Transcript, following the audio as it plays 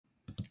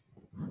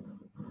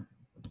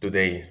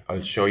Today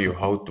I'll show you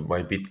how to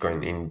buy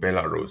Bitcoin in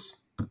Belarus.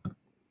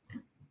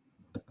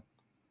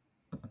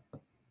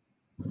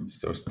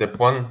 So step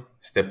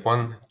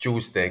one,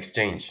 choose the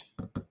exchange.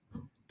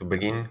 To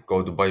begin,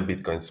 go to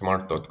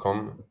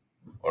buybitcoinsmart.com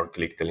or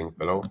click the link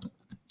below.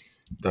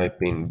 Type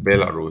in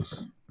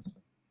Belarus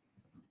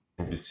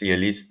and you'll see a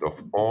list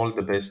of all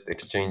the best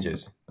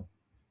exchanges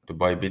to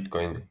buy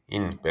Bitcoin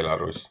in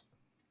Belarus.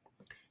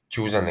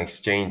 Choose an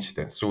exchange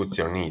that suits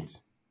your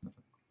needs.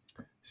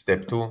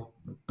 Step 2,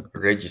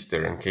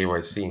 register and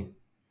KYC.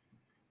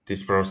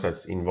 This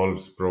process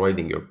involves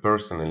providing your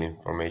personal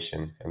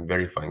information and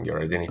verifying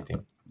your identity.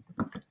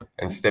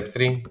 And step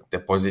 3,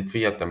 deposit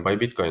fiat and buy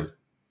Bitcoin.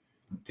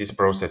 This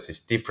process is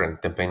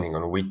different depending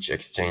on which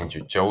exchange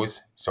you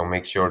chose, so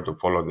make sure to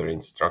follow their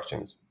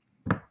instructions.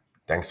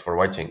 Thanks for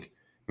watching.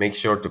 Make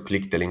sure to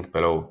click the link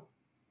below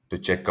to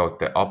check out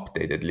the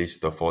updated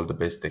list of all the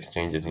best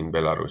exchanges in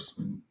Belarus.